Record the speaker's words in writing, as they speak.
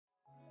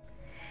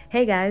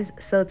Hey guys,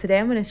 so today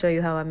I'm going to show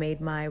you how I made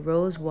my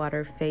rose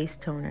water face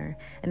toner,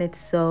 and it's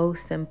so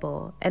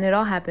simple. And it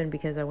all happened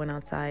because I went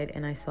outside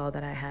and I saw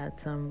that I had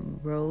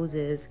some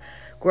roses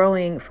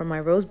growing from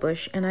my rose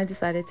bush, and I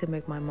decided to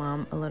make my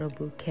mom a little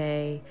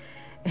bouquet.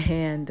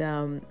 And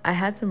I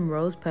had some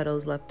rose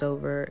petals left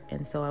over,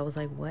 and so I was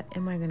like, what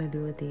am I going to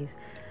do with these?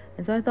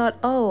 And so I thought,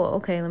 oh,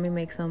 okay, let me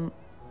make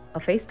a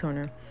face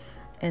toner.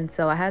 And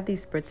so I had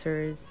these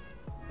spritzers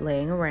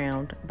laying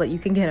around, but you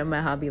can get them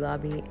at Hobby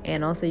Lobby,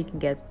 and also you can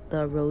get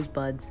the rose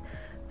buds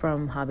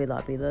from Hobby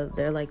Lobby.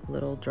 They're like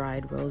little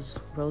dried rose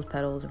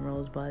petals and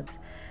rose buds.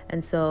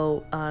 And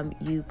so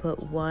you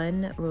put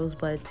one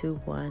rosebud to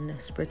one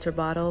spritzer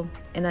bottle,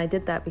 and I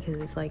did that because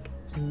it's like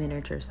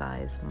miniature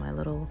size. My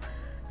little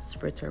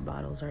spritzer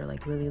bottles are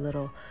like really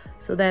little.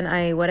 So then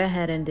I went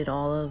ahead and did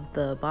all of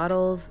the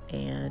bottles,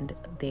 and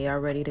they are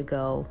ready to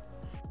go.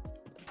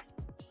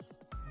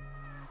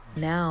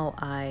 Now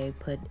I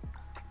put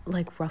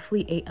like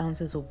roughly 8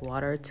 ounces of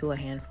water to a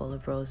handful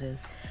of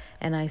roses,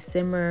 and I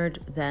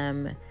simmered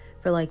them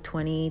for like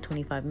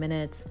 20-25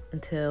 minutes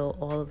until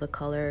all of the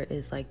color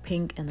is like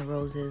pink and the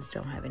roses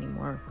don't have any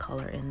more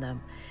color in them.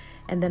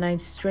 And then I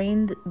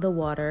strained the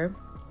water.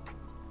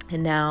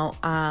 And now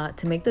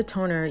to make the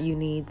toner, you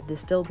need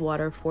distilled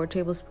water, 4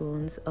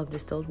 tablespoons of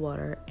distilled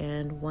water,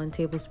 and 1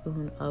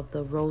 tablespoon of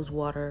the rose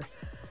water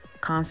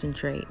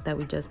concentrate that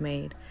we just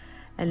made.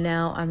 And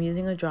now I'm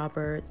using a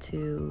dropper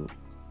to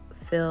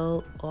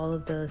fill all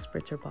of the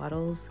spritzer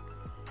bottles.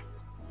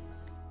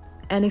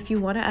 And if you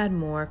want to add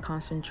more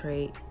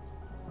concentrate,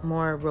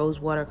 more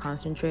rose water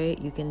concentrate,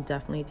 you can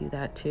definitely do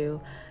that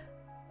too.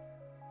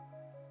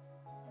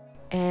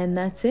 And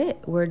that's it,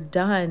 we're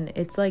done.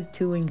 It's like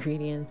 2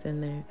 ingredients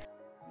in there,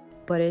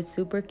 but it's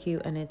super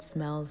cute and it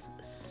smells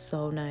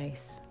so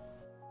nice.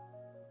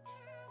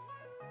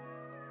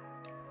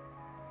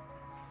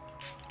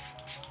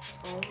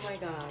 Oh my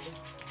god.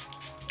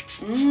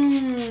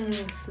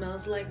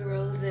 Smells like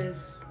roses.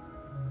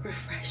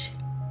 Refreshing.